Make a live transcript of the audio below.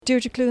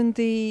Deirdre Clune,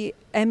 the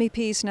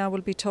MEPs now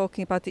will be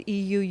talking about the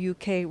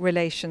EU-UK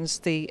relations,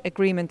 the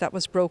agreement that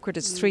was brokered.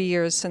 It's 3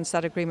 years since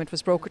that agreement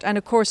was brokered. And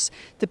of course,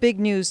 the big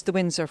news, the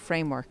Windsor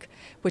Framework,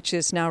 which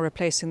is now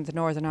replacing the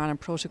Northern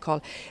Ireland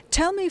Protocol.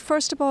 Tell me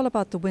first of all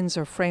about the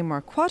Windsor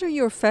Framework. What are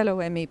your fellow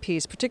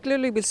MEPs,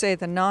 particularly we'll say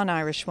the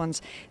non-Irish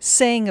ones,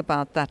 saying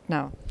about that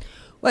now?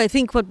 Well, I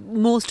think what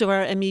most of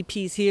our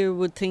MEPs here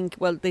would think,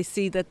 well, they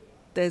see that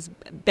there's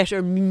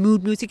better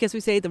mood music, as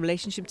we say. The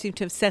relationship seems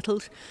to have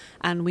settled,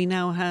 and we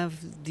now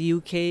have the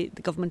UK,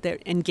 the government there,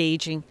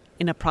 engaging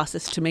in a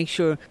process to make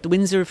sure the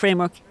Windsor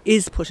Framework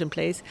is put in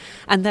place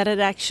and that it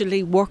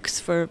actually works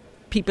for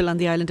people on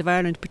the island of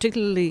Ireland,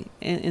 particularly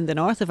in the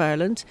north of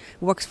Ireland,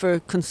 works for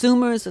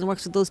consumers and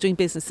works for those doing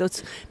business. So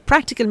it's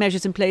practical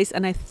measures in place,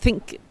 and I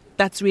think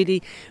that's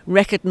really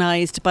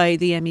recognised by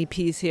the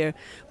MEPs here.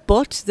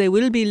 But they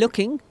will be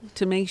looking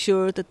to make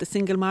sure that the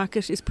single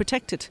market is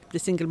protected, the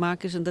single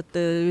market, and that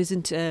there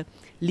isn't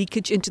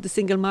leakage into the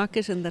single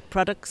market, and that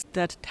products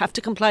that have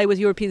to comply with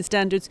European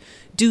standards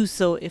do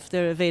so if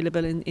they're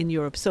available in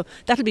Europe. So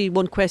that'll be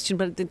one question,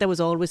 but I think that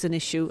was always an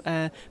issue.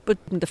 But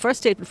the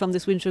first statement from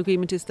this Windsor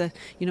Agreement is that,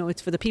 you know,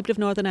 it's for the people of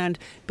Northern Ireland,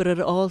 but it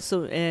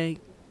also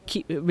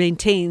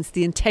maintains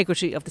the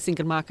integrity of the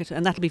single market,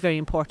 and that'll be very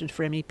important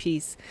for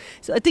MEPs.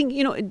 So I think,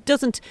 you know,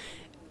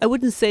 I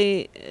wouldn't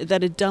say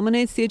that it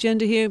dominates the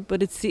agenda here,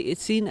 but it's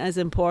seen as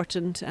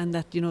important, and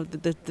that, you know,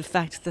 the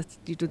fact that,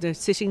 you know, they're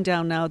sitting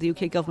down now, the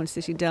UK government is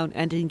sitting down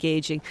and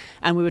engaging,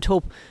 and we would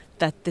hope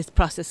that this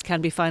process can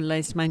be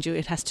finalised. Mind you,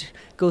 it has to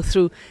go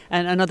through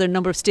another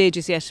number of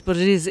stages yet, but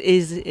it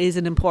is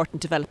an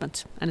important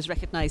development and is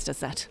recognised as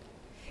that.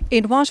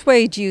 In what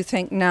way do you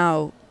think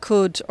now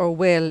could or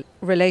will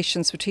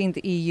relations between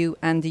the EU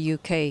and the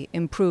UK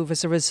improve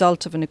as a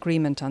result of an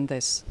agreement on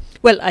this?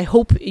 Well, I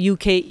hope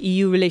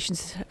UK-EU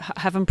relations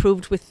have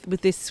improved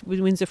with this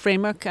Windsor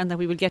Framework, and that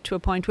we will get to a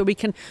point where we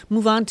can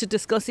move on to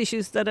discuss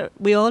issues that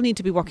we all need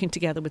to be working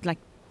together with, like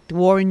the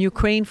war in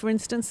Ukraine, for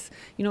instance.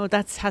 You know,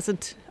 that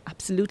hasn't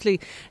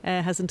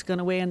gone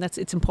away, and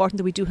it's important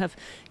that we do have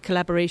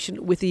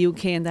collaboration with the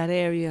UK in that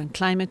area, and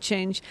climate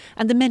change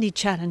and the many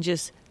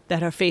challenges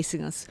that are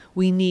facing us.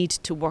 We need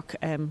to work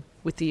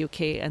with the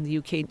UK, and the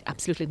UK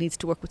absolutely needs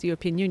to work with the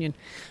European Union.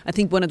 I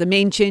think one of the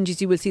main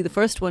changes you will see, the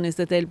first one, is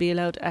that they'll be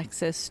allowed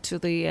access to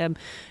the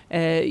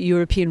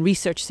European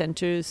research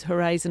centres,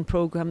 Horizon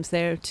programmes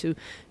there to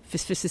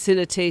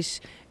facilitate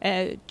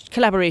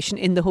collaboration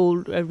in the whole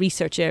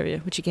research area,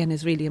 which again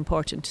is really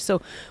important.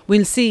 So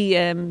we'll see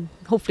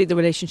hopefully the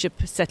relationship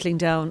settling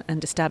down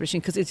and establishing,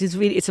 because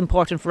it's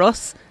important for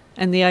us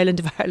and the island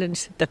of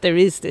Ireland that there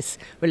is this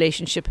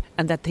relationship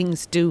and that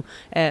things do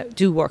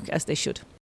work as they should.